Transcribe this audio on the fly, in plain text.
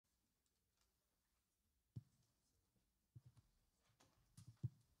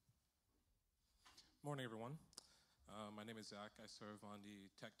Morning, everyone. My name is Zach. I serve on the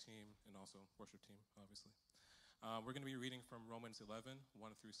tech team and also worship team, obviously. We're going to be reading from Romans 11,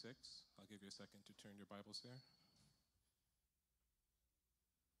 1 through 6. I'll give you a second to turn your Bibles there.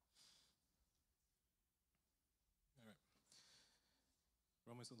 All right.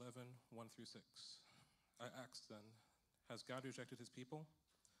 Romans 11, 1 through 6. I ask then, has God rejected his people?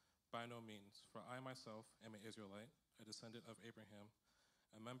 By no means, for I myself am an Israelite, a descendant of Abraham,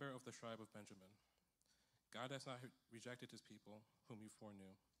 a member of the tribe of Benjamin. God has not rejected his people, whom you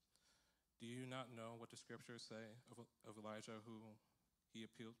foreknew. Do you not know what the scriptures say of Elijah,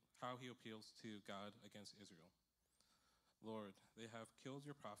 how he appeals to God against Israel? Lord, they have killed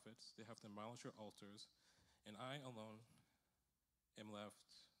your prophets, they have demolished your altars, and I alone am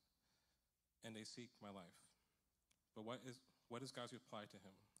left, and they seek my life. But what is God's reply to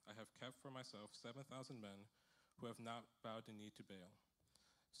him? I have kept for myself 7,000 men who have not bowed the knee to Baal.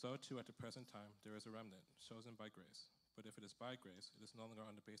 So too at the present time there is a remnant, chosen by grace. But if it is by grace, it is no longer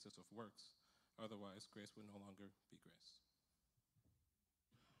on the basis of works. Otherwise, grace would no longer be grace.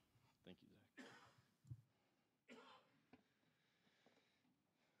 Thank you, Zach.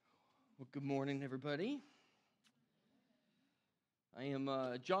 Well, good morning, everybody. I am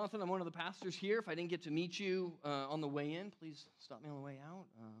Jonathan. I'm one of the pastors here. If I didn't get to meet you on the way in, please stop me on the way out.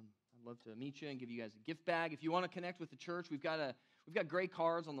 I'd love to meet you and give you guys a gift bag. If you want to connect with the church, we've got gray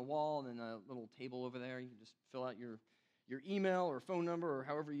cards on the wall and then a little table over there. You can just fill out your email or phone number or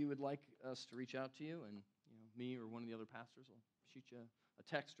however you would like us to reach out to you, and me or one of the other pastors will shoot you a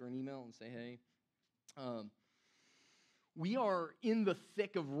text or an email and say, hey. We are in the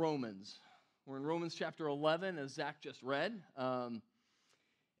thick of Romans. We're in Romans chapter 11, as Zach just read.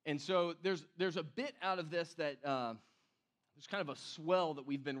 And so there's a bit out of this that there's kind of a swell that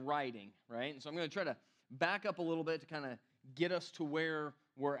we've been riding, right? And so I'm going to try to back up a little bit to kind of get us to where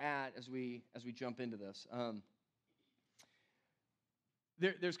we're at as we jump into this.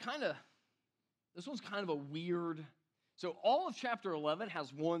 This one's kind of a weird. So all of chapter 11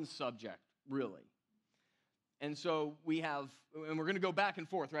 has one subject, really. And so we're going to go back and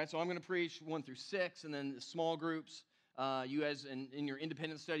forth, right? So I'm going to preach 1 through 6, and then small groups. You guys, in your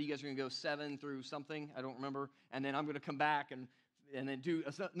independent study, you guys are going to go 7 through something. I don't remember. And then I'm going to come back and then do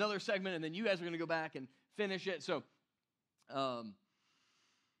another segment, and then you guys are going to go back and finish it. So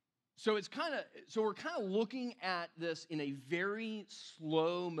we're kind of looking at this in a very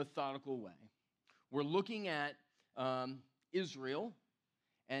slow, methodical way. We're looking at Israel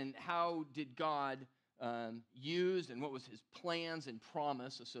and how did God used and what was his plans and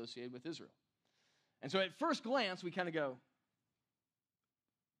promise associated with Israel. And so at first glance, we kind of go,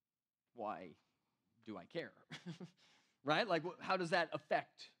 why do I care? Right? Like, how does that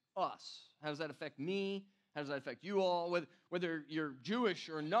affect us? How does that affect me? How does that affect you all? Whether you're Jewish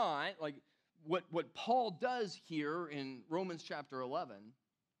or not, like what Paul does here in Romans chapter 11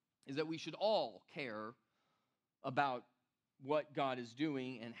 is that we should all care about what God is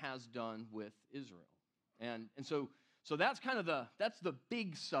doing and has done with Israel. And so that's kind of the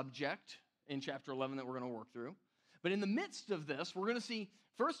big subject in chapter 11 that we're going to work through. But in the midst of this, we're going to see,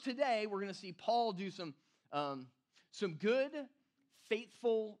 first today, we're going to see Paul do some good,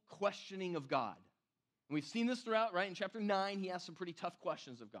 faithful questioning of God. And we've seen this throughout, right? In chapter 9, he asks some pretty tough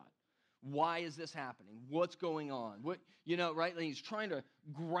questions of God. Why is this happening? What's going on? Right? And he's trying to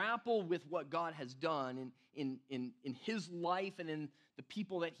grapple with what God has done in his life and in the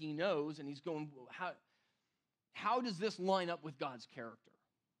people that he knows. And he's going, how does this line up with God's character?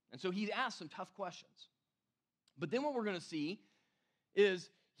 And so he asks some tough questions. But then what we're going to see is,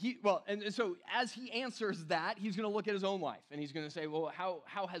 so as he answers that, he's going to look at his own life. And he's going to say, well,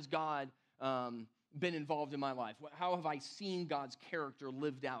 how has God been involved in my life? How have I seen God's character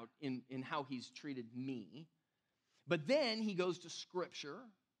lived out in how he's treated me? But then he goes to Scripture,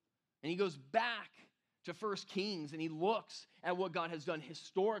 and he goes back to 1 Kings, and he looks at what God has done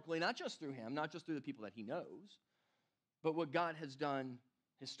historically, not just through him, not just through the people that he knows, but what God has done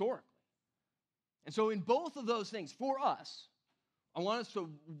historically. And so in both of those things, for us, I want us to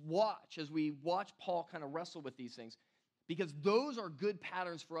watch as we watch Paul kind of wrestle with these things, because those are good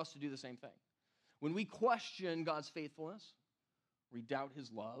patterns for us to do the same thing. When we question God's faithfulness, we doubt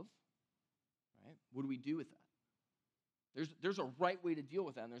his love, right? What do we do with that? There's a right way to deal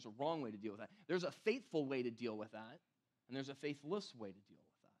with that, and there's a wrong way to deal with that. There's a faithful way to deal with that, and there's a faithless way to deal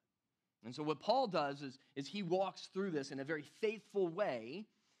with that. And so what Paul does is he walks through this in a very faithful way,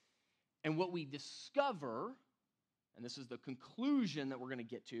 and what we discover, and this is the conclusion that we're going to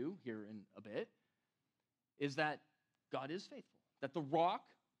get to here in a bit, is that God is faithful, that the rock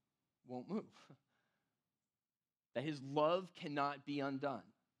won't move, that his love cannot be undone.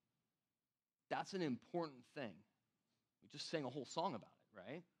 That's an important thing. We just sang a whole song about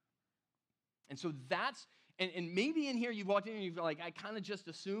it, right? And so that's, and maybe in here you've walked in and you've like, I kind of just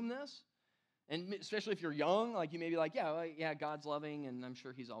assume this. And especially if you're young, like you may be like, yeah, well, yeah, God's loving, and I'm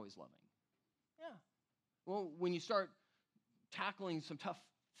sure he's always loving. Yeah. Well, when you start tackling some tough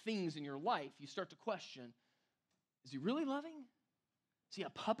things in your life, you start to question, is he really loving? Is he a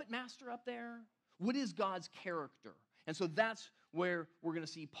puppet master up there? What is God's character? And so that's where we're going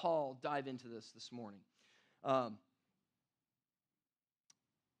to see Paul dive into this morning. I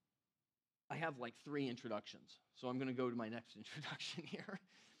have like 3 introductions, so I'm going to go to my next introduction here.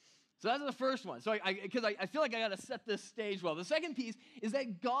 So that's the first one. So because I feel like I got to set this stage well. The second piece is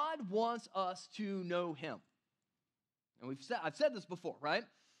that God wants us to know him. And I've said this before, right?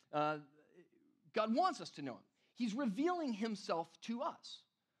 God wants us to know him. He's revealing himself to us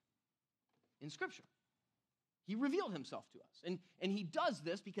in Scripture. He revealed himself to us. And he does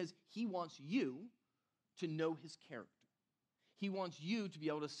this because he wants you to know his character. He wants you to be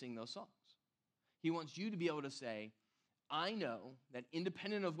able to sing those songs. He wants you to be able to say, I know that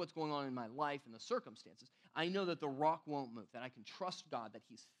independent of what's going on in my life and the circumstances, I know that the rock won't move, that I can trust God, that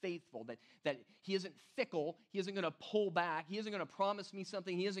he's faithful, that he isn't fickle, he isn't going to pull back, he isn't going to promise me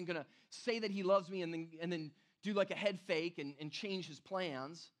something, he isn't going to say that he loves me and then do like a head fake and change his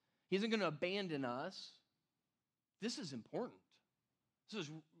plans. He isn't going to abandon us. This is important.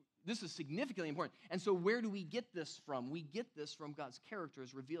 This is significantly important. And so where do we get this from? We get this from God's character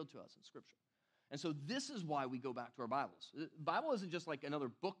as revealed to us in Scripture. And so this is why we go back to our Bibles. The Bible isn't just like another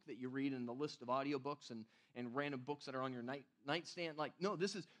book that you read in the list of audiobooks and random books that are on your nightstand. Like, no,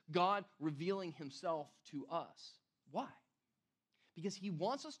 this is God revealing himself to us. Why? Because he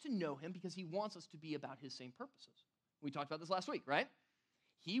wants us to know him, because he wants us to be about his same purposes. We talked about this last week, right?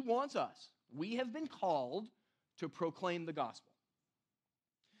 He wants us. We have been called to proclaim the gospel.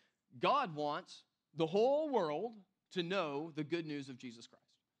 God wants the whole world to know the good news of Jesus Christ.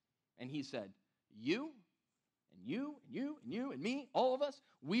 And he said, you, and you, and you, and you, and me, all of us,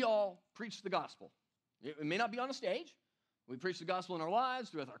 we all preach the gospel. It may not be on a stage. We preach the gospel in our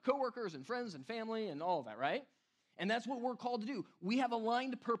lives with our coworkers and friends and family and all of that, right? And that's what we're called to do. We have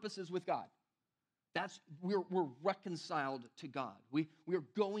aligned purposes with God. We're reconciled to God. We are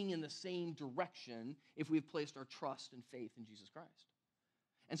going in the same direction if we've placed our trust and faith in Jesus Christ.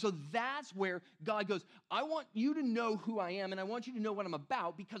 And so that's where God goes, I want you to know who I am, and I want you to know what I'm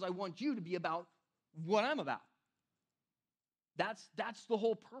about, because I want you to be about what I'm about. That's the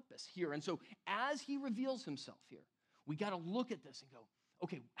whole purpose here. And so as he reveals himself here, we got to look at this and go,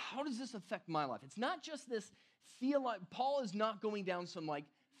 okay, how does this affect my life? It's not just this Paul is not going down some like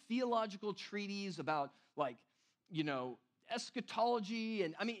theological treatise about like, eschatology,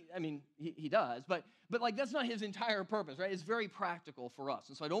 and I mean he does, but like that's not his entire purpose, right? It's very practical for us.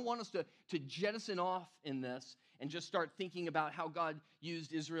 And so I don't want us to jettison off in this and just start thinking about how God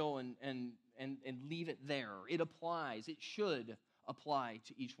used Israel and leave it there. It applies. It should apply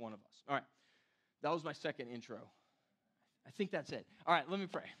to each one of us. All right. That was my second intro. I think that's it. All right, let me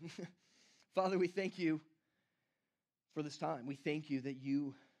pray. Father, we thank you for this time. We thank you that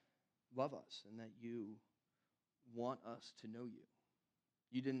you love us and that you want us to know you.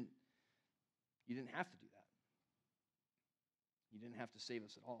 You didn't have to do that. You didn't have to save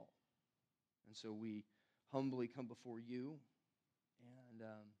us at all. And so we humbly come before you, and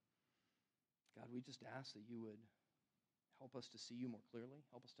God, we just ask that you would help us to see you more clearly,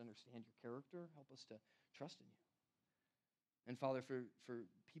 help us to understand your character, help us to trust in you. And Father, for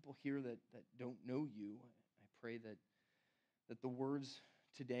people here that don't know you, I pray that the words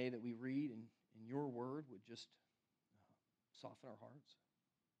today that we read in your word would just soften our hearts,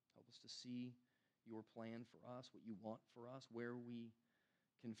 help us to see your plan for us, what you want for us, where we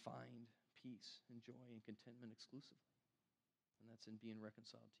can find peace and joy and contentment exclusively. And that's in being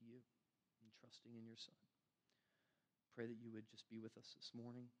reconciled to you and trusting in your Son. Pray that you would just be with us this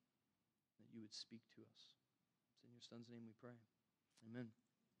morning, that you would speak to us. It's in your Son's name we pray. Amen.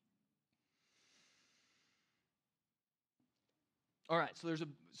 All right, so there's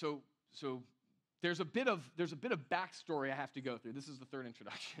a bit of backstory I have to go through. This is the third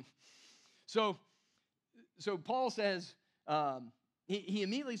introduction. So Paul says he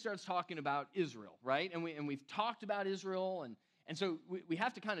immediately starts talking about Israel, right? And we've talked about Israel, and so we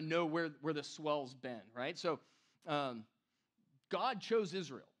have to kind of know where the swell's been, right? So God chose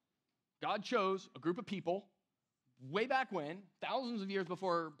Israel. God chose a group of people way back when, thousands of years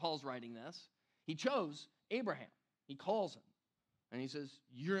before Paul's writing this. He chose Abraham. He calls him, and he says,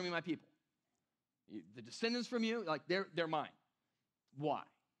 "You're gonna be my people. The descendants from you, like they're mine." Why?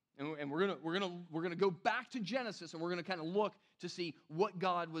 And we're gonna go back to Genesis, and we're gonna kind of look to see what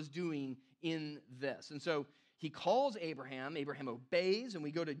God was doing in this. And so he calls Abraham. Abraham obeys, and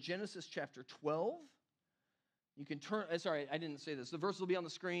we go to Genesis chapter 12. You can turn. Sorry, I didn't say this. The verse will be on the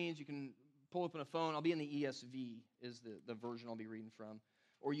screens. You can pull up on a phone. I'll be in the ESV is the version I'll be reading from,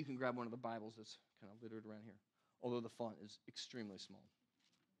 or you can grab one of the Bibles that's kind of littered around here. Although the font is extremely small.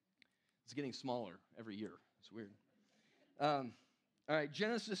 It's getting smaller every year. It's weird. All right,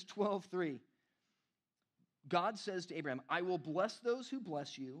 Genesis 12:3. God says to Abraham, I will bless those who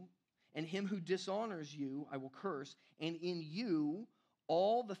bless you, and him who dishonors you I will curse, and in you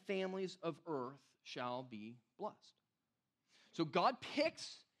all the families of earth shall be blessed. So God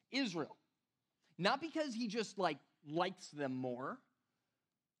picks Israel, not because he just likes them more.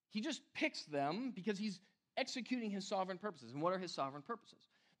 He just picks them because he's executing his sovereign purposes. And what are his sovereign purposes?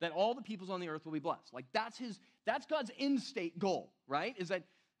 That all the peoples on the earth will be blessed. That's God's end state goal, right? Is that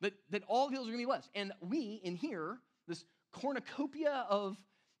all the peoples are going to be blessed. And we, in here, this cornucopia of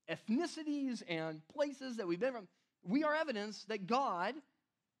ethnicities and places that we've been from, we are evidence that God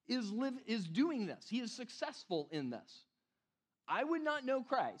is doing this. He is successful in this. I would not know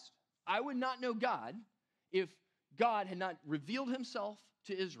Christ. I would not know God if God had not revealed himself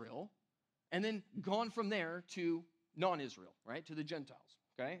to Israel and then gone from there to non-Israel, right? To the Gentiles.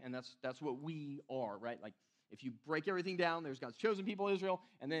 Okay, and that's what we are, right? Like, if you break everything down, there's God's chosen people, Israel,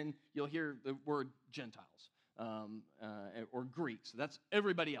 and then you'll hear the word Gentiles or Greeks. That's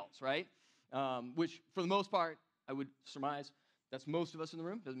everybody else, right? Which, for the most part, I would surmise that's most of us in the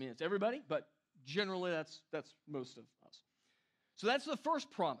room. Doesn't mean it's everybody, but generally that's most of us. So that's the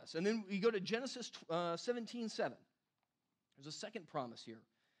first promise, and then we go to Genesis 17:7. There's a second promise here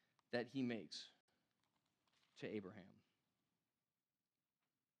that he makes to Abraham.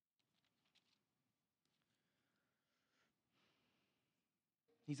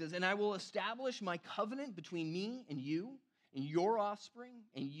 He says, and I will establish my covenant between me and you and your offspring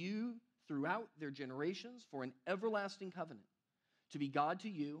and you throughout their generations for an everlasting covenant to be God to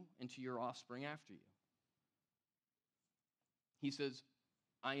you and to your offspring after you. He says,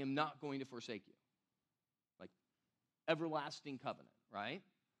 I am not going to forsake you. Like, everlasting covenant, right?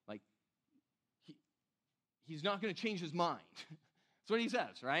 Like, he's not going to change his mind. That's what he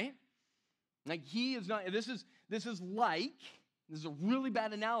says, right? Like, he is not, this is a really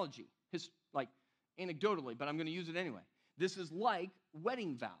bad analogy, anecdotally, but I'm going to use it anyway. This is like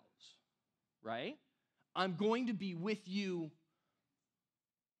wedding vows, right? I'm going to be with you,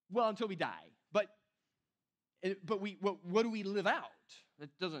 well, until we die. But what do we live out? It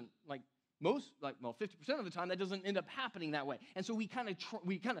doesn't, 50% of the time, that doesn't end up happening that way. And so we kind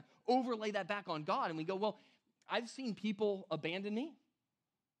of overlay that back on God, and we go, well, I've seen people abandon me,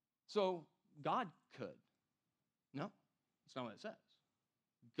 so God could. No. That's not what it says.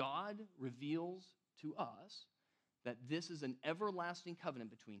 God reveals to us that this is an everlasting covenant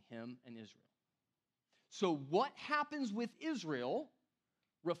between him and Israel. So what happens with Israel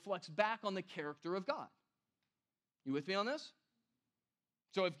reflects back on the character of God. You with me on this?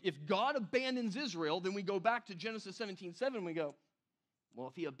 So if God abandons Israel, then we go back to Genesis 17:7 and we go, well,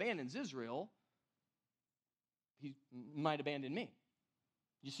 if he abandons Israel, he might abandon me.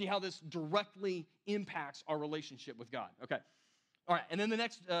 You see how this directly impacts our relationship with God. Okay. All right, and then the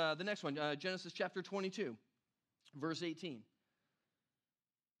next one, Genesis chapter 22, verse 18.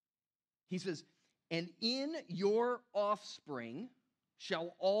 He says, and in your offspring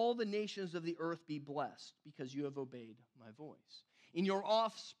shall all the nations of the earth be blessed because you have obeyed my voice. In your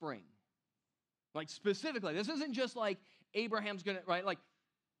offspring. Like, specifically, this isn't just like Abraham's going to, right? Like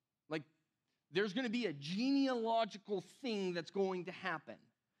there's going to be a genealogical thing that's going to happen.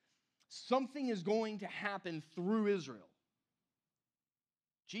 Something is going to happen through Israel.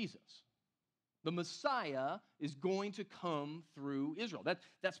 Jesus. The Messiah is going to come through Israel.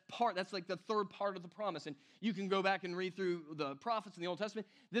 That's like the third part of the promise. And you can go back and read through the prophets in the Old Testament.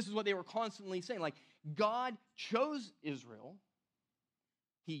 This is what they were constantly saying. Like, God chose Israel.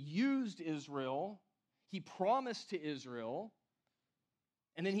 He used Israel. He promised to Israel.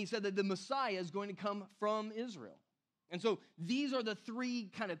 And then he said that the Messiah is going to come from Israel. And so these are the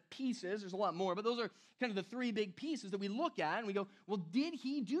three kind of pieces. There's a lot more, but those are kind of the three big pieces that we look at and we go, well, did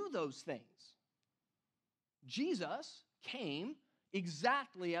he do those things? Jesus came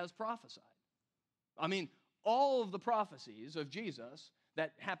exactly as prophesied. I mean, all of the prophecies of Jesus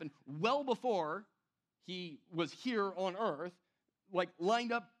that happened well before he was here on earth,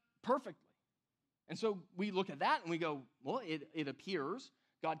 lined up perfectly. And so we look at that and we go, well, it appears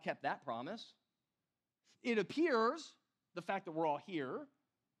God kept that promise. It appears the fact that we're all here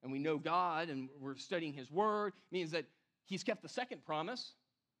and we know God and we're studying his word means that he's kept the second promise.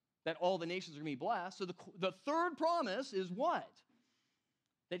 that all the nations are going to be blessed. So the third promise is what?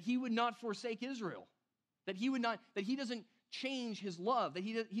 That he would not forsake Israel. That he doesn't change his love, that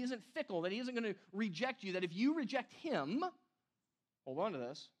he isn't fickle, that he isn't going to reject you, that if you reject him, hold on to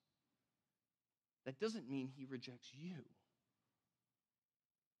this, that doesn't mean he rejects you.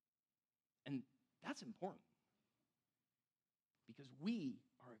 And that's important because we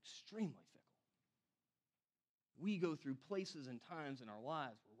are extremely fickle. We go through places and times in our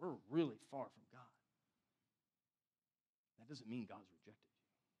lives where we're really far from God. That doesn't mean God's rejected you.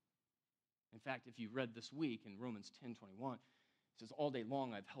 In fact, if you read this week in Romans 10:21, it says, all day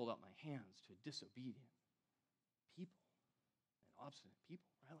long I've held out my hands to disobedient people and obstinate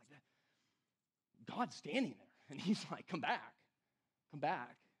people, right? Like that. God's standing there, and he's like, come back, come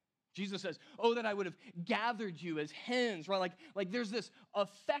back. Jesus says, oh, that I would have gathered you as hens, right? Like there's this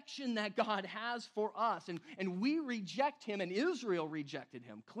affection that God has for us, and we reject him, and Israel rejected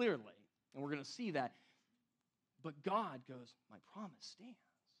him, clearly. And we're going to see that. But God goes, my promise stands.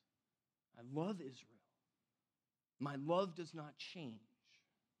 I love Israel. My love does not change.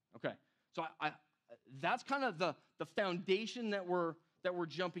 Okay, so that's kind of the foundation that we're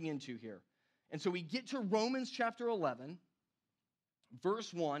jumping into here. And so we get to Romans chapter 11,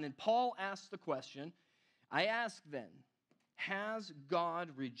 verse 1, and Paul asks the question, I ask then, has God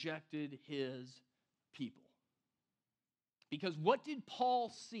rejected his people? Because what did Paul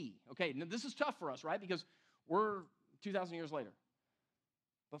see? Okay, now this is tough for us, right? Because we're 2,000 years later.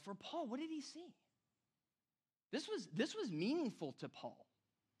 But for Paul, what did he see? This was meaningful to Paul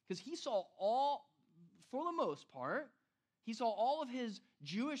because he saw all, for the most part, he saw all of his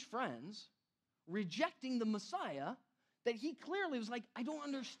Jewish friends rejecting the Messiah that he clearly was like, I don't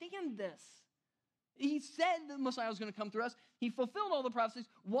understand this. He said the Messiah was going to come through us. He fulfilled all the prophecies.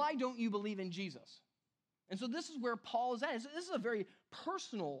 Why don't you believe in Jesus? And so this is where Paul is at. This is a very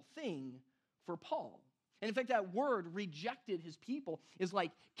personal thing for Paul. And in fact, that word, rejected his people, is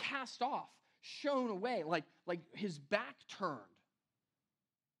like cast off, shown away, like his back turned.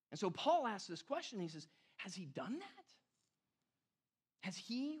 And so Paul asks this question. He says, has he done that? Has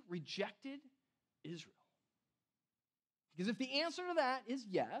he rejected Israel? Because if the answer to that is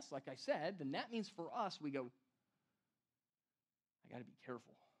yes, like I said, then that means for us, we go, I got to be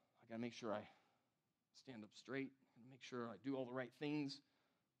careful. I got to make sure I stand up straight, and make sure I do all the right things,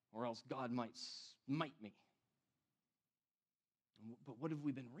 or else God might smite me. But what have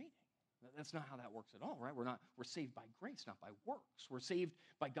we been reading? That's not how that works at all, right? We're saved by grace, not by works. We're saved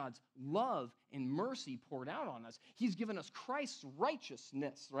by God's love and mercy poured out on us. He's given us Christ's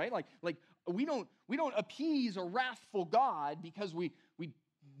righteousness, right? Like we don't appease a wrathful God because we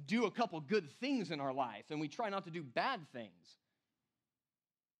do a couple good things in our life and we try not to do bad things.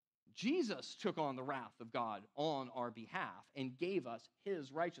 Jesus took on the wrath of God on our behalf and gave us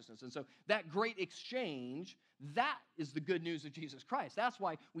his righteousness. And so that great exchange, that is the good news of Jesus Christ. That's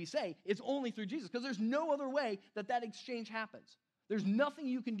why we say it's only through Jesus, because there's no other way that exchange happens. There's nothing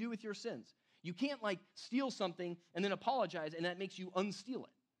you can do with your sins. You can't steal something and then apologize and that makes you unsteal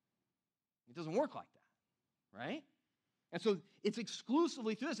it. It doesn't work like that, right? And so it's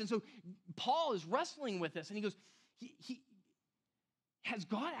exclusively through this. And so Paul is wrestling with this and he goes, has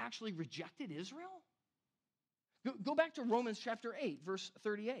God actually rejected Israel? Go back to Romans chapter 8, verse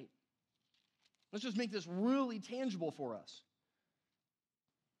 38. Let's just make this really tangible for us.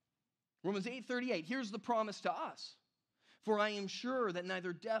 Romans 8:38, here's the promise to us. For I am sure that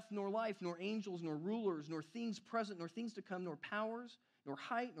neither death nor life, nor angels, nor rulers, nor things present, nor things to come, nor powers, nor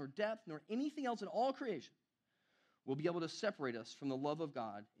height, nor depth, nor anything else in all creation will be able to separate us from the love of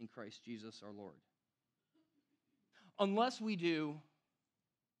God in Christ Jesus our Lord. Unless we do,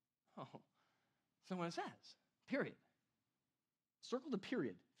 that's not what it says. Period. Circle the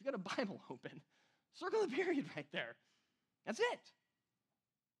period. If you got a Bible open, circle the period right there. That's it.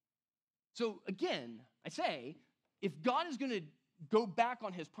 So again, I say, if God is going to go back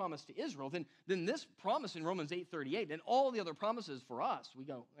on his promise to Israel, then this promise in Romans 8:38 and all the other promises for us, we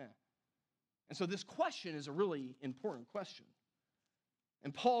go, eh. And so this question is a really important question.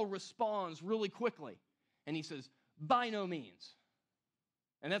 And Paul responds really quickly, and he says, by no means.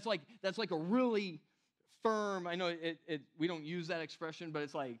 And that's like a really firm, I know we don't use that expression, but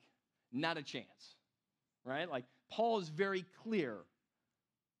it's like not a chance, right? Like Paul is very clear.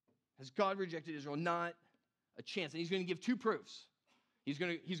 Has God rejected Israel? Not a chance. And he's going to give two proofs. He's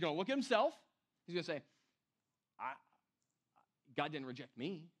going to look at himself. He's going to say, God didn't reject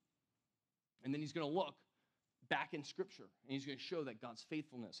me. And then he's going to look back in Scripture, and he's going to show that God's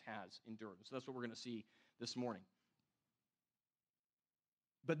faithfulness has endured. So that's what we're going to see this morning.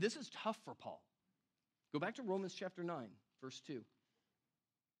 But this is tough for Paul. Go back to Romans chapter 9, verse 2.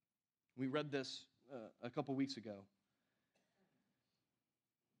 We read this a couple weeks ago.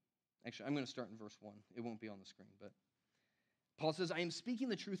 Actually, I'm going to start in verse 1. It won't be on the screen, but Paul says, I am speaking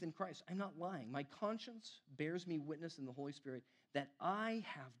the truth in Christ. I'm not lying. My conscience bears me witness in the Holy Spirit that I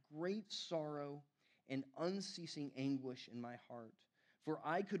have great sorrow and unceasing anguish in my heart. For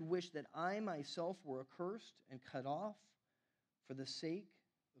I could wish that I myself were accursed and cut off for the sake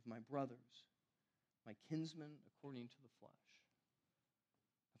of my brothers, my kinsmen according to the flesh.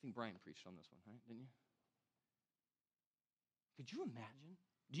 I think Brian preached on this one, right? Didn't you? Could you imagine?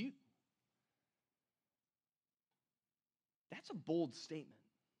 That's a bold statement.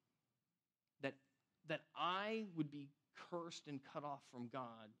 That I would be cursed and cut off from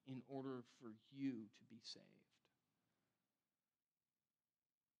God in order for you to be saved.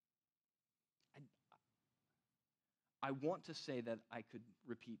 I want to say that I could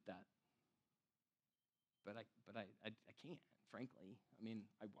repeat that, but I can't, frankly. I mean,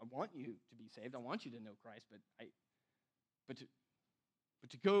 I want you to be saved. I want you to know Christ, but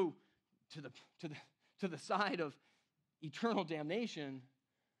to go to the side of eternal damnation,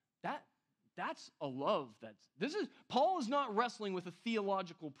 that's a love Paul is not wrestling with a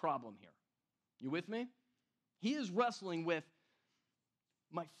theological problem here. You with me? He is wrestling with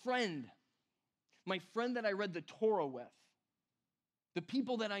my friend that I read the Torah with, the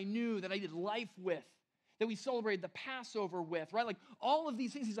people that I knew, that I did life with, that we celebrated the Passover with, right? Like all of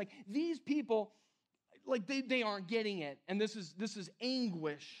these things. He's like, these people, like they aren't getting it. And this is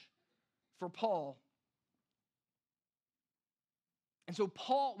anguish for Paul. And so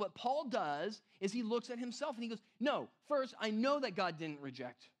what Paul does is he looks at himself and he goes, no, first, I know that God didn't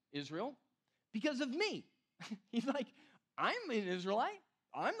reject Israel because of me. He's like, I'm an Israelite.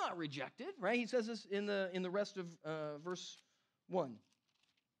 I'm not rejected, right? He says this in the rest of verse 1.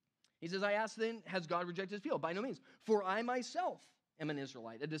 He says, I ask then, has God rejected his people? By no means. For I myself am an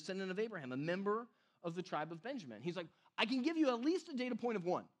Israelite, a descendant of Abraham, a member of the tribe of Benjamin. He's like, I can give you at least a data point of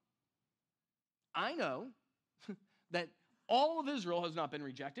 1. I know that all of Israel has not been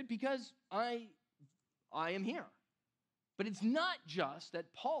rejected because I am here. But it's not just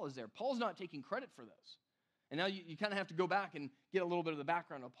that Paul is there. Paul's not taking credit for this. And now you kind of have to go back and get a little bit of the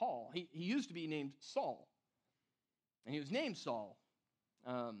background of Paul. He used to be named Saul. And he was named Saul.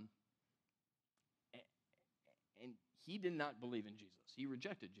 And he did not believe in Jesus. He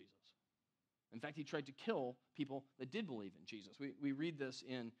rejected Jesus. In fact, he tried to kill people that did believe in Jesus. We read this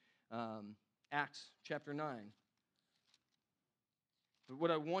in Acts chapter 9. But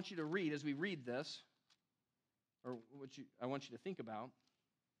what I want you to read as we read this, or I want you to think about,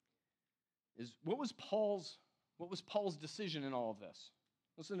 is what was Paul's decision in all of this?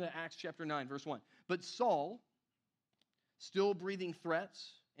 Listen to Acts chapter 9, verse 1. But Saul, still breathing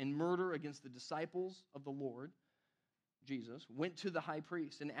threats and murder against the disciples of the Lord, Jesus, went to the high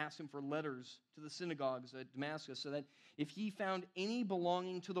priest and asked him for letters to the synagogues at Damascus so that if he found any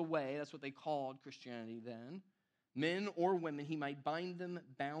belonging to the way, that's what they called Christianity then, men or women, he might bind them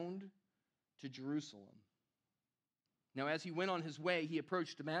bound to Jerusalem. Now, as he went on his way, he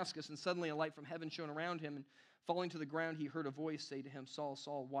approached Damascus, and suddenly a light from heaven shone around him, and falling to the ground, he heard a voice say to him, Saul,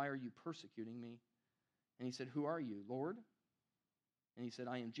 Saul, why are you persecuting me? And he said, who are you, Lord? And he said,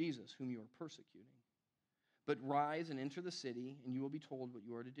 I am Jesus, whom you are persecuting. But rise and enter the city, and you will be told what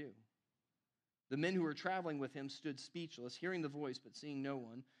you are to do. The men who were traveling with him stood speechless, hearing the voice, but seeing no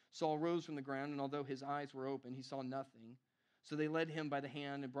one. Saul rose from the ground, and although his eyes were open, he saw nothing. So they led him by the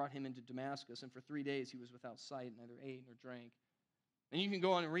hand and brought him into Damascus, and for 3 days he was without sight, neither ate nor drank. And you can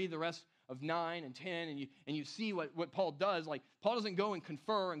go on and read the rest of 9 and 10, and you see what Paul does. Like, Paul doesn't go and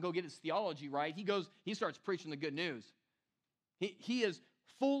confer and go get his theology right. He starts preaching the good news. He is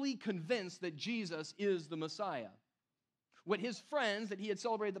fully convinced that Jesus is the Messiah. What his friends that he had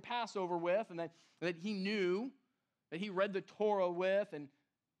celebrated the Passover with, and that he knew, that he read the Torah with, and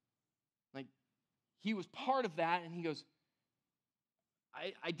like he was part of that, and he goes,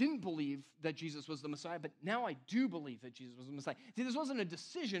 I didn't believe that Jesus was the Messiah, but now I do believe that Jesus was the Messiah. See, this wasn't a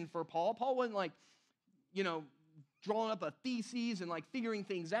decision for Paul. Paul wasn't like, drawing up a thesis and like figuring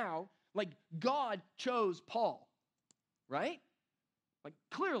things out. Like, God chose Paul, right? Like,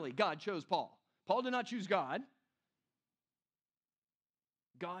 clearly God chose Paul. Paul did not choose God.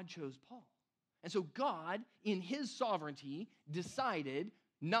 God chose Paul. And so God, in his sovereignty, decided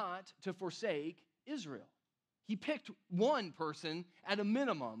not to forsake Israel. He picked one person at a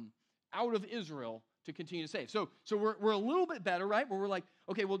minimum out of Israel to continue to save. So we're a little bit better, right? Where we're like,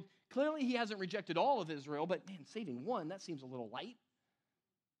 okay, well, clearly he hasn't rejected all of Israel, but man, saving one, that seems a little light.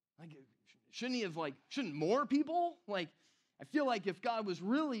 Like, shouldn't more people? Like, I feel like if God was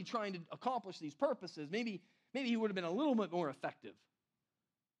really trying to accomplish these purposes, maybe he would have been a little bit more effective.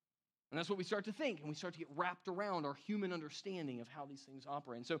 And that's what we start to think, and we start to get wrapped around our human understanding of how these things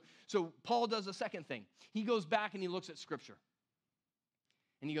operate. And so Paul does a second thing. He goes back and he looks at Scripture.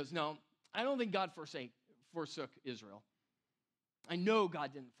 And he goes, no, I don't think God forsook Israel. I know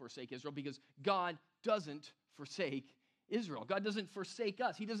God didn't forsake Israel because God doesn't forsake Israel. God doesn't forsake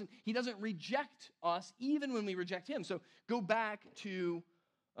us. He doesn't reject us even when we reject him. So go back to,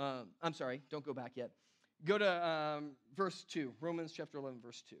 don't go back yet. Go to verse 2, Romans chapter 11,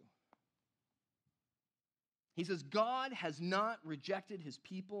 verse 2. He says, God has not rejected his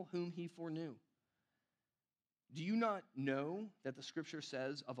people whom he foreknew. Do you not know that the scripture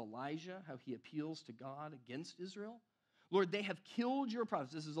says of Elijah how he appeals to God against Israel? Lord, they have killed your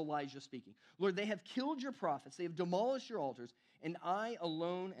prophets. This is Elijah speaking. Lord, they have killed your prophets. They have demolished your altars, and I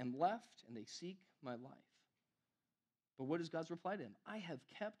alone am left, and they seek my life. But what is God's reply to him? I have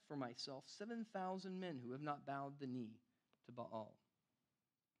kept for myself 7,000 men who have not bowed the knee to Baal.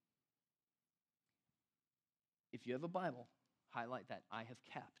 If you have a Bible, highlight that. I have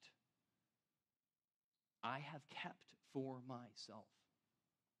kept. I have kept for myself.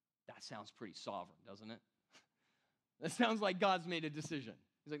 That sounds pretty sovereign, doesn't it? That sounds like God's made a decision.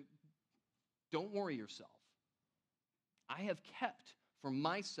 He's like, don't worry yourself. I have kept for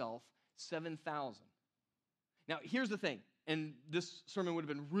myself 7,000. Now, here's the thing, and this sermon would have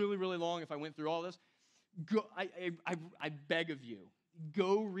been really, really long if I went through all this. I beg of you,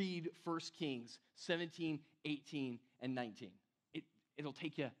 go read 1 Kings 17, 18, and 19. It'll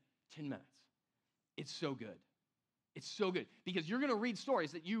take you 10 minutes. It's so good. It's so good because you're going to read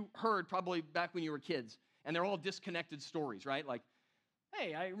stories that you heard probably back when you were kids, and they're all disconnected stories, right? Like,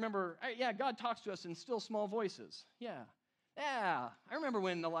 hey, I remember, God talks to us in still small voices. Yeah, I remember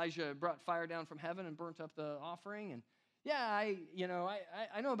when Elijah brought fire down from heaven and burnt up the offering, and I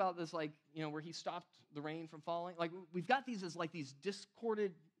know about this, like, where he stopped the rain from falling. Like, we've got these as like these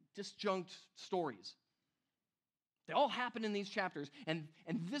discorded, disjunct stories. They all happen in these chapters, and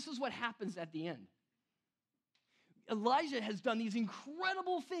this is what happens at the end. Elijah has done these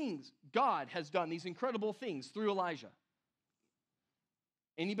incredible things. God has done these incredible things through Elijah.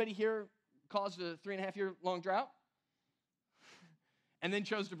 Anybody here caused a 3.5-year-long drought? And then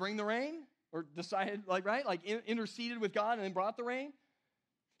chose to bring the rain? Or decided, interceded with God and then brought the rain?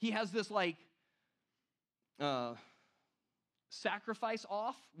 He has this, sacrifice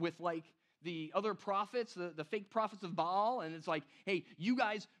off with, the other prophets, the fake prophets of Baal, and it's like, hey, you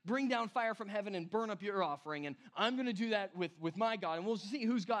guys bring down fire from heaven and burn up your offering, and I'm going to do that with my God, and we'll see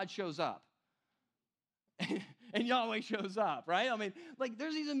whose God shows up. And Yahweh shows up, right? I mean,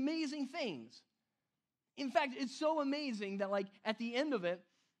 there's these amazing things. In fact, it's so amazing that, at the end of it,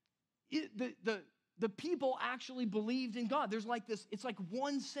 the people actually believed in God. There's this, it's like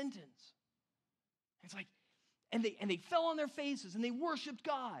one sentence. It's like, and they fell on their faces, and they worshiped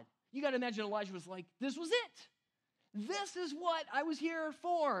God. You got to imagine Elijah was like, this was it. This is what I was here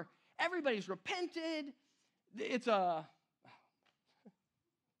for. Everybody's repented. It's a...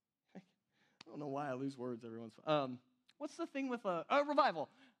 I don't know why I lose words every once in a while. What's the thing with a revival?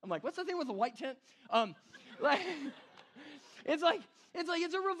 I'm like, what's the thing with a white tent? It's a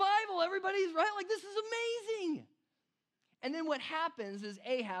revival. Everybody's, right? This is amazing. And then what happens is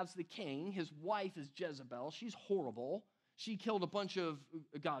Ahab's the king. His wife is Jezebel. She's horrible. She killed a bunch of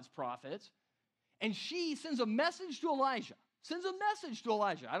God's prophets. And she sends a message to Elijah.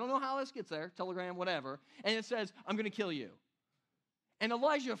 I don't know how this gets there, telegram, whatever. And it says, I'm going to kill you. And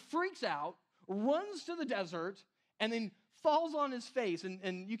Elijah freaks out, runs to the desert, and then falls on his face.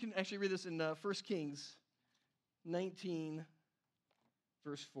 And you can actually read this in 1 Kings 19,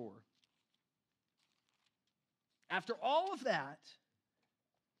 verse 4. After all of that,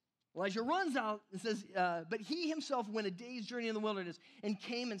 Elijah runs out and says, but he himself went a day's journey in the wilderness and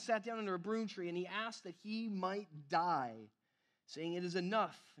came and sat down under a broom tree, and he asked that he might die, saying, it is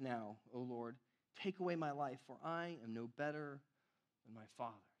enough now, O Lord, take away my life, for I am no better than my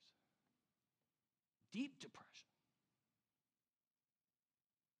fathers. Deep depression.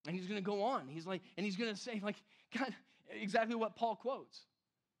 And he's going to go on. He's going to say, God, exactly what Paul quotes.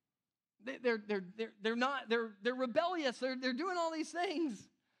 They're rebellious. They're doing all these things.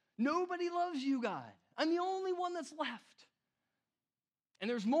 Nobody loves you, God. I'm the only one that's left. And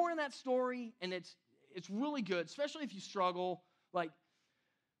there's more in that story, and it's really good, especially if you struggle with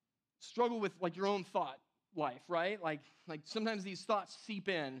your own thought life, right? Like sometimes these thoughts seep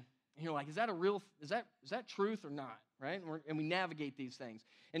in, and you're like, is that truth or not, right? And we navigate these things.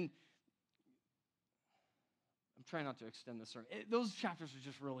 And I'm trying not to extend this sermon. Those chapters are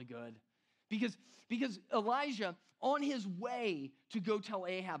just really good. Because Elijah, on his way to go tell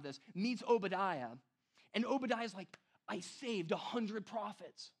Ahab this, meets Obadiah. And Obadiah's like, I saved 100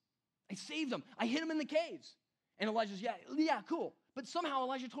 prophets. I saved them. I hid them in the caves. And Elijah's, yeah, cool. But somehow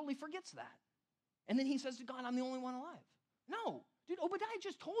Elijah totally forgets that. And then he says to God, I'm the only one alive. No, dude, Obadiah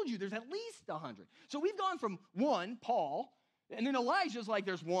just told you there's at least 100. So we've gone from one, Paul, and then Elijah's like,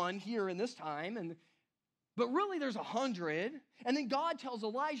 there's one here in this time, but really there's 100. And then God tells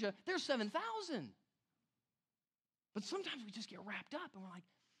Elijah, there's 7,000. But sometimes we just get wrapped up and we're like,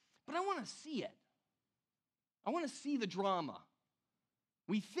 but I want to see it. I want to see the drama.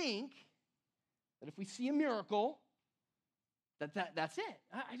 We think that if we see a miracle, that's it.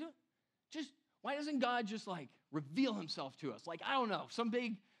 I don't just, why doesn't God just like reveal himself to us? Like, I don't know, some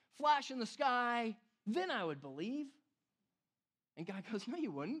big flash in the sky, then I would believe. And God goes, no,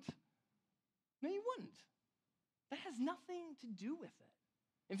 you wouldn't. No, you wouldn't. That has nothing to do with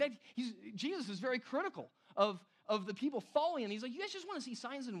it. In fact, Jesus is very critical of the people following him. He's like, you guys just want to see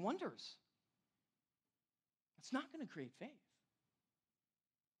signs and wonders. It's not going to create faith.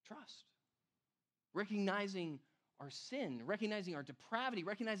 Trust. Recognizing our sin, recognizing our depravity,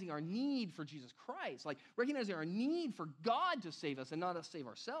 recognizing our need for Jesus Christ, like recognizing our need for God to save us and not us save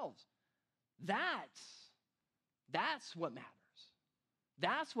ourselves. That's what matters.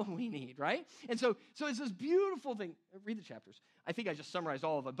 That's what we need, right? And so it's this beautiful thing. Read the chapters. I think I just summarized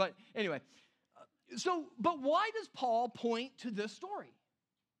all of them. But anyway, but why does Paul point to this story?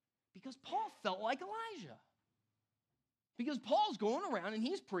 Because Paul felt like Elijah. Because Paul's going around and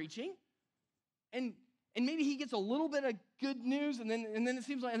he's preaching, and maybe he gets a little bit of good news, and then it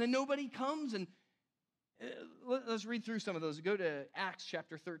seems like, and then nobody comes. And let's read through some of those. Go to Acts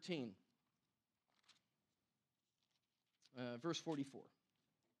chapter 13, verse 44.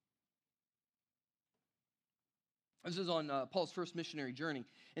 This is on Paul's first missionary journey.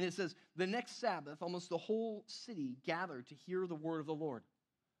 And it says, the next Sabbath, almost the whole city gathered to hear the word of the Lord.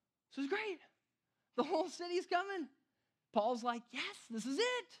 So it's great. The whole city's coming. Paul's like, yes, this is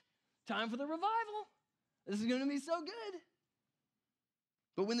it. Time for the revival. This is going to be so good.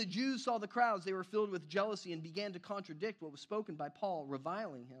 But when the Jews saw the crowds, they were filled with jealousy and began to contradict what was spoken by Paul,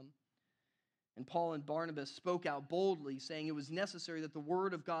 reviling him. And Paul and Barnabas spoke out boldly, saying it was necessary that the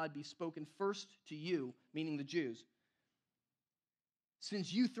word of God be spoken first to you, meaning the Jews.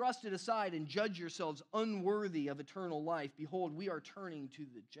 Since you thrust it aside and judge yourselves unworthy of eternal life, behold, we are turning to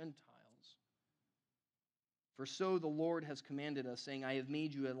the Gentiles. For so the Lord has commanded us, saying, I have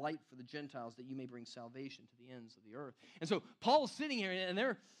made you a light for the Gentiles, that you may bring salvation to the ends of the earth. And so Paul's sitting here, and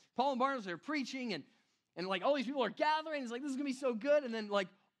Paul and Barnabas are preaching, and like all these people are gathering. He's like, this is going to be so good. And then like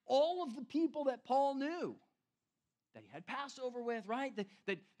all of the people that Paul knew, that he had Passover with, right?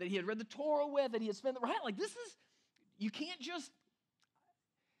 That he had read the Torah with, that he had spent, right? Like this is, you can't just,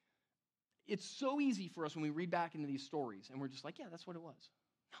 it's so easy for us when we read back into these stories, and we're just like, yeah, that's what it was.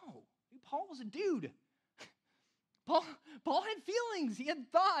 No, Paul was a dude. Paul had feelings. He had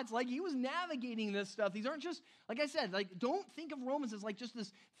thoughts. Like, he was navigating this stuff. These aren't just, like I said, like, don't think of Romans as like just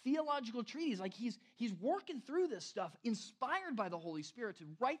this theological treatise. Like, he's working through this stuff, inspired by the Holy Spirit to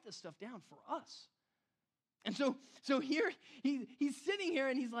write this stuff down for us. And so here, he's sitting here,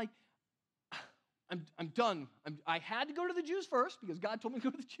 and he's like, I'm done. I had to go to the Jews first, because God told me to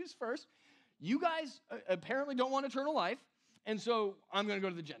go to the Jews first. You guys apparently don't want eternal life, and so I'm going to go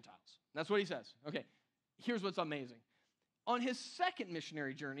to the Gentiles. That's what he says. Okay. Here's what's amazing. On his second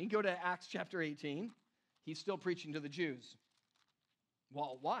missionary journey, go to Acts chapter 18, he's still preaching to the Jews.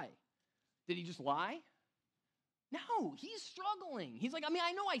 Well, why? Did he just lie? No, he's struggling. He's like,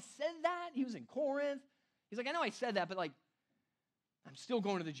 I know I said that. He was in Corinth. He's like, I know I said that, but like, I'm still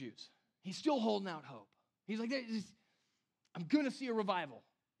going to the Jews. He's still holding out hope. He's like, I'm going to see a revival.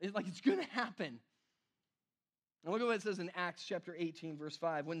 It's like, it's going to happen. And look at what it says in Acts chapter 18, verse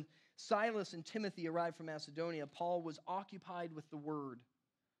 5. When Silas and Timothy arrived from Macedonia, Paul was occupied with the word.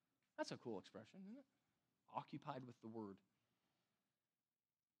 That's a cool expression, isn't it? Occupied with the word.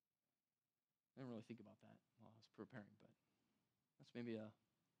 I didn't really think about that while I was preparing, but that's maybe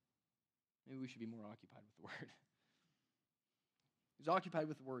we should be more occupied with the word. He was occupied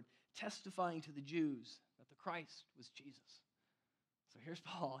with the word, testifying to the Jews that the Christ was Jesus. So here's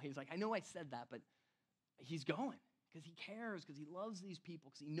Paul. He's like, I know I said that, but he's going because he cares, because he loves these people,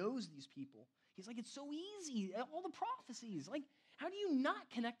 because he knows these people. He's like, it's so easy. All the prophecies. Like, how do you not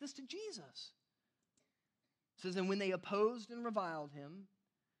connect this to Jesus? It says, and when they opposed and reviled him,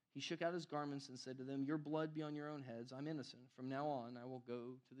 he shook out his garments and said to them, your blood be on your own heads. I'm innocent. From now on, I will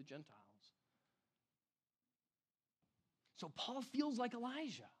go to the Gentiles. So Paul feels like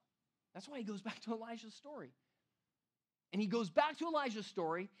Elijah. That's why he goes back to Elijah's story. And he goes back to Elijah's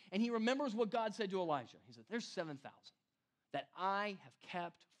story, and he remembers what God said to Elijah. He said, there's 7,000 that I have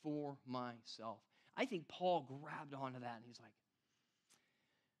kept for myself. I think Paul grabbed onto that, and he's like,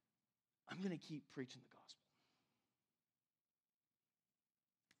 I'm going to keep preaching the gospel.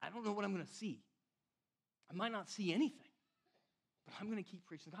 I don't know what I'm going to see. I might not see anything, but I'm going to keep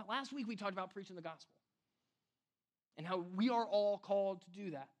preaching the gospel. Last week we talked about preaching the gospel and how we are all called to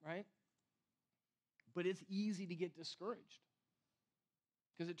do that, right? But it's easy to get discouraged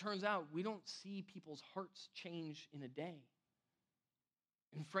because it turns out we don't see people's hearts change in a day.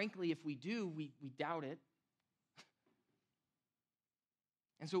 And frankly, if we do, we doubt it.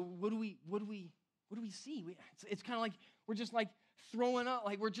 And so what do we see? It's kind of like we're just like throwing out,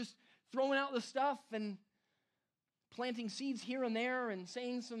 like we're just throwing out the stuff and planting seeds here and there and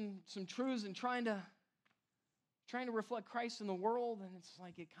saying some truths and trying to reflect Christ in the world, and it's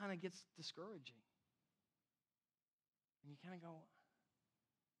like it kind of gets discouraging. And you kind of go,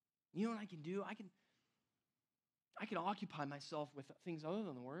 you know what I can do? I can occupy myself with things other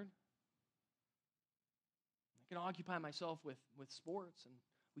than the Word. I can occupy myself with sports, and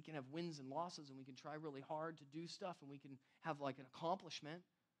we can have wins and losses, and we can try really hard to do stuff, and we can have like an accomplishment.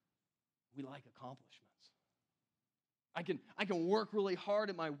 We like accomplishments. I can work really hard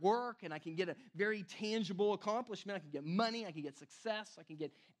at my work, and I can get a very tangible accomplishment. I can get money, I can get success, I can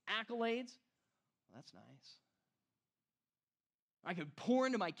get accolades. Well, that's nice. I could pour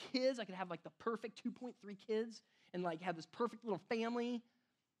into my kids. I could have like the perfect 2.3 kids and like have this perfect little family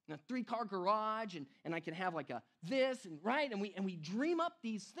and a 3-car garage, and I can have like a this and right, and we dream up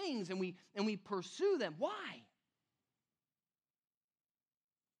these things and we pursue them. Why?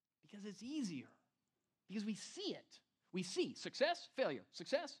 Because it's easier. Because we see it. We see success, failure,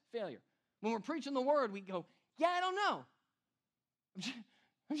 success, failure. When we're preaching the word, we go, yeah, I don't know.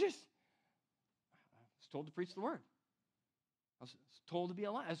 I was told to preach the word. I was told to be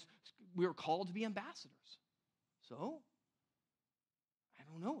alive. We were called to be ambassadors. So, I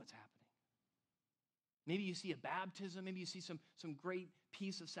don't know what's happening. Maybe you see a baptism. Maybe you see some great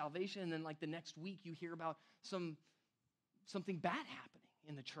piece of salvation. And then like the next week you hear about something bad happening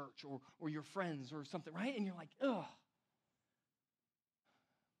in the church or your friends or something, right? And you're like, ugh.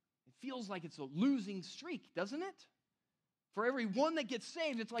 It feels like it's a losing streak, doesn't it? For every one that gets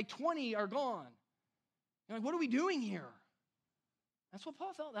saved, it's like 20 are gone. You're like, what are we doing here? That's what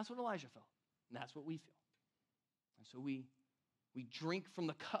Paul felt. That's what Elijah felt. And that's what we feel. And so we drink from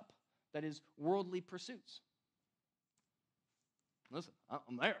the cup that is worldly pursuits. Listen,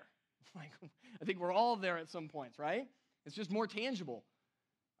 I'm there. Like, I think we're all there at some points, right? It's just more tangible.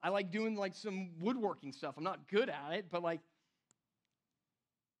 I like doing like some woodworking stuff. I'm not good at it, but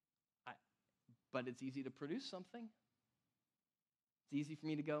but it's easy to produce something. It's easy for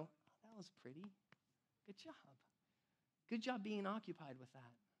me to go, oh, that was pretty. Good job. Good job being occupied with that.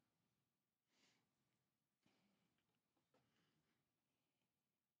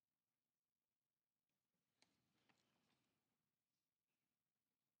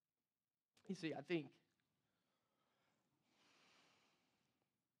 You see, I think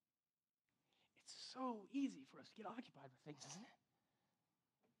it's so easy for us to get occupied with things, isn't it?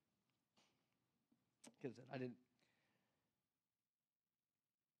 Because I didn't.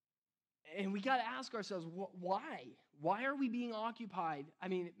 And we got to ask ourselves, why? Why are we being occupied? I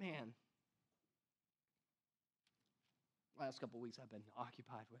mean, man, last couple of weeks I've been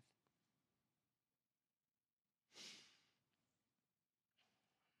occupied with.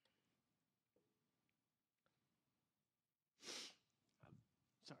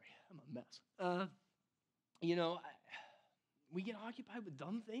 Sorry, I'm a mess. We get occupied with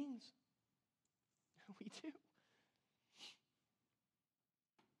dumb things. We do.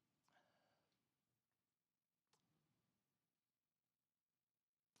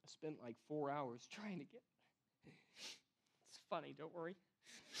 I spent like 4 hours trying to get. It's funny, don't worry.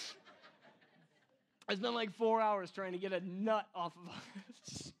 I spent like 4 hours trying to get a nut off of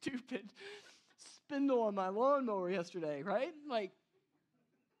a stupid spindle on my lawnmower yesterday, right? Like,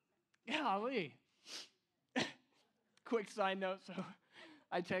 golly. Quick side note, so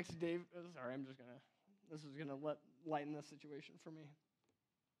I texted Dave. Sorry, this is gonna lighten the situation for me.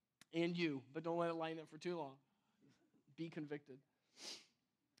 And you, but don't let it lighten it for too long. Be convicted.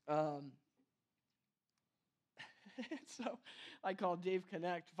 So I called Dave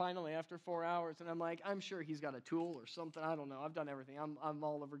Connect finally after 4 hours, and I'm like, I'm sure he's got a tool or something. I don't know. I've done everything. I'm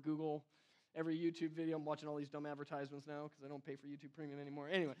all over Google, every YouTube video. I'm watching all these dumb advertisements now because I don't pay for YouTube Premium anymore.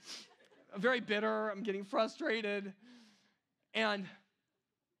 Anyway, I'm very bitter. I'm getting frustrated, and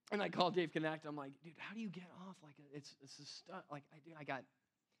I called Dave Connect. I'm like, dude, how do you get off? Like, it's a stuff. Like,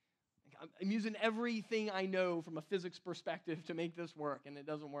 I'm using everything I know from a physics perspective to make this work, and it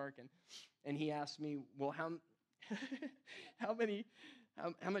doesn't work. And he asked me, well, how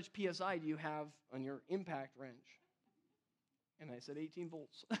much PSI do you have on your impact wrench? And I said 18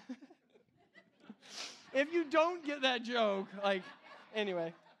 volts. If you don't get that joke, like,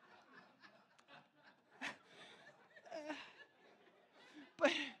 anyway.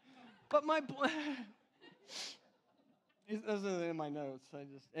 But my it isn't in my notes.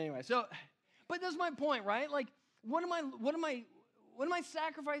 Anyway. So, but that's my point, right? Like, what am I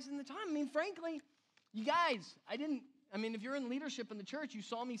sacrificing the time? I mean, frankly, you guys, if you're in leadership in the church, you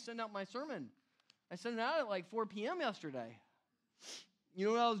saw me send out my sermon. I sent it out at like 4 p.m. yesterday. You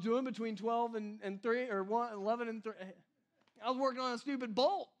know what I was doing between 12 and 3 or 11 and 3? I was working on a stupid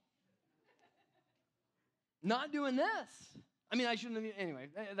bolt. Not doing this. I mean, I shouldn't have, anyway,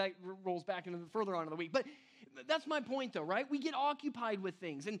 that rolls back into further on in the week. But that's my point, though, right? We get occupied with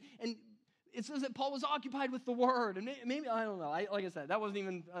things. And it says that Paul was occupied with the word. And maybe, I don't know. Like I said, that wasn't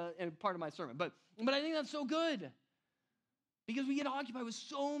even part of my sermon. But I think that's so good. Because we get occupied with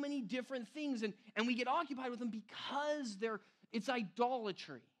so many different things. And we get occupied with them because it's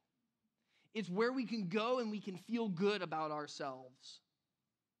idolatry. It's where we can go and we can feel good about ourselves.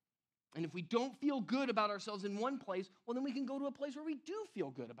 And if we don't feel good about ourselves in one place, well, then we can go to a place where we do feel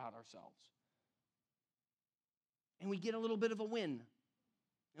good about ourselves. And we get a little bit of a win.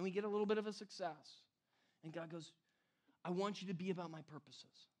 And we get a little bit of a success. And God goes, I want you to be about my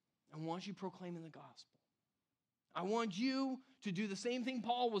purposes. I want you proclaiming the gospel. I want you to do the same thing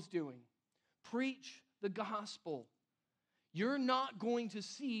Paul was doing. Preach the gospel. You're not going to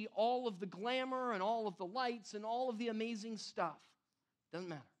see all of the glamour and all of the lights and all of the amazing stuff. Doesn't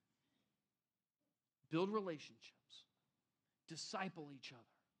matter. Build relationships. Disciple each other.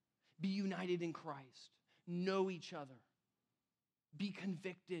 Be united in Christ. Know each other. Be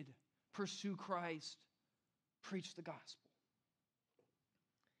convicted. Pursue Christ. Preach the gospel.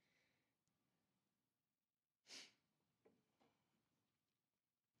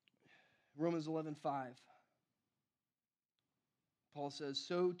 Romans 11:5. Paul says,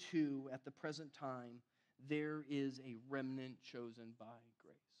 so too at the present time there is a remnant chosen by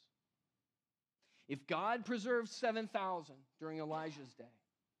grace. If God preserved 7,000 during Elijah's day,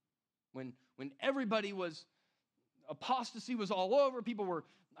 when everybody was, apostasy was all over,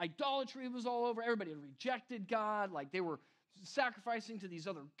 idolatry was all over, everybody had rejected God, like they were sacrificing to these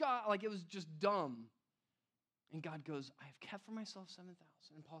other gods, like it was just dumb. And God goes, I have kept for myself 7,000.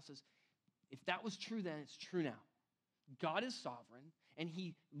 And Paul says, if that was true then, it's true now. God is sovereign, and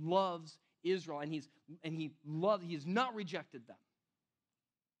he loves Israel, and he has not rejected them.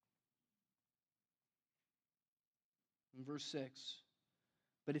 In verse 6,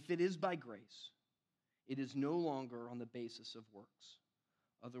 but if it is by grace, it is no longer on the basis of works.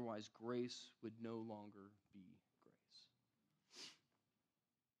 Otherwise, grace would no longer be grace.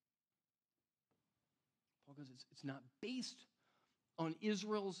 Paul goes, it's not based on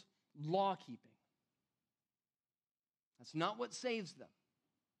Israel's law keeping. That's not what saves them.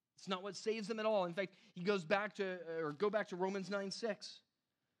 It's not what saves them at all. In fact, he go back to Romans 9:6.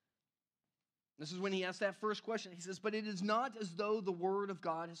 This is when he asks that first question. He says, but it is not as though the word of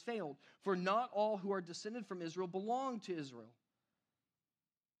God has failed, for not all who are descended from Israel belong to Israel.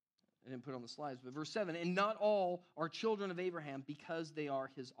 I didn't put it on the slides, but verse 7, and not all are children of Abraham because they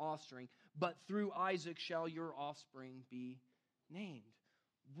are his offspring, but through Isaac shall your offspring be named.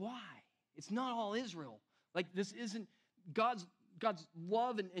 Why? It's not all Israel. Like this isn't God's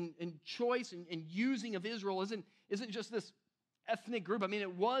love and choice and using of Israel isn't just this ethnic group. I mean,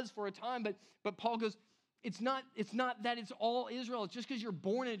 it was for a time, but Paul goes, it's not that it's all Israel. It's just because you're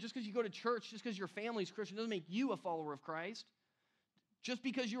born in it, just because you go to church, just because your family's Christian doesn't make you a follower of Christ. Just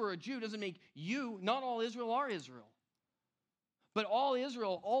because you are a Jew doesn't make you, not all Israel are Israel. But all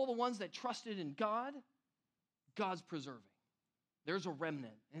Israel, all the ones that trusted in God, God's preserving. There's a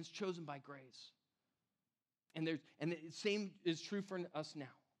remnant, and it's chosen by grace. And the same is true for us now.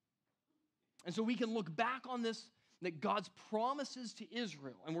 And so we can look back on this, that God's promises to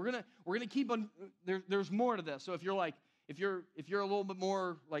Israel, and we're gonna keep on. There's more to this. So if you're a little bit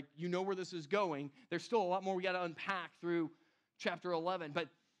more like you know where this is going, there's still a lot more we got to unpack through chapter 11. But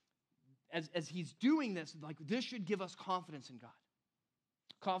as he's doing this, like this should give us confidence in God,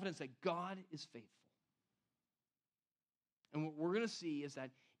 confidence that God is faithful. And what we're gonna see is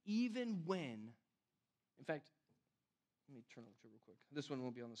that even when, in fact, let me turn over to it real quick. This one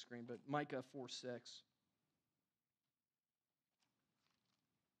won't be on the screen, but Micah 4:6.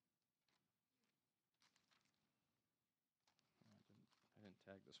 I didn't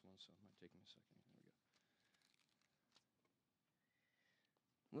tag this one, so it might take me a second.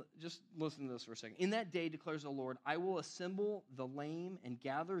 There we go. Just listen to this for a second. In that day, declares the Lord, I will assemble the lame and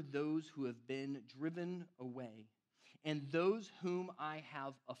gather those who have been driven away, and those whom I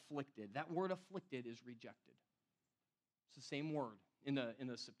have afflicted. That word afflicted is rejected. It's the same word. In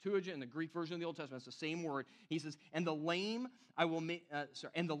the Septuagint, in the Greek version of the Old Testament, it's the same word. He says, and the lame I will make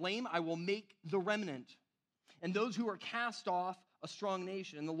the remnant, and those who are cast off a strong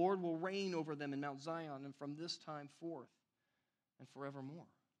nation, and the Lord will reign over them in Mount Zion, and from this time forth and forevermore.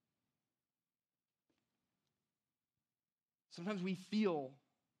 Sometimes we feel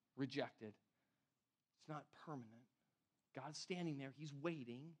rejected. It's not permanent. God's standing there. He's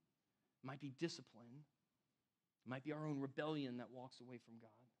waiting. It might be discipline. It might be our own rebellion that walks away from God.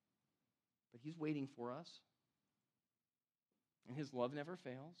 But he's waiting for us. And his love never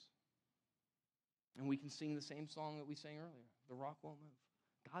fails. And we can sing the same song that we sang earlier. The rock won't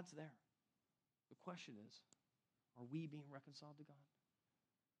move. God's there. The question is, are we being reconciled to God?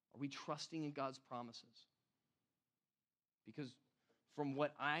 Are we trusting in God's promises? Because from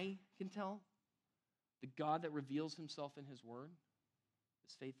what I can tell, the God that reveals himself in his word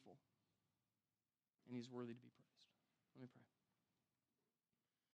is faithful. And he's worthy to be praised. Let me pray.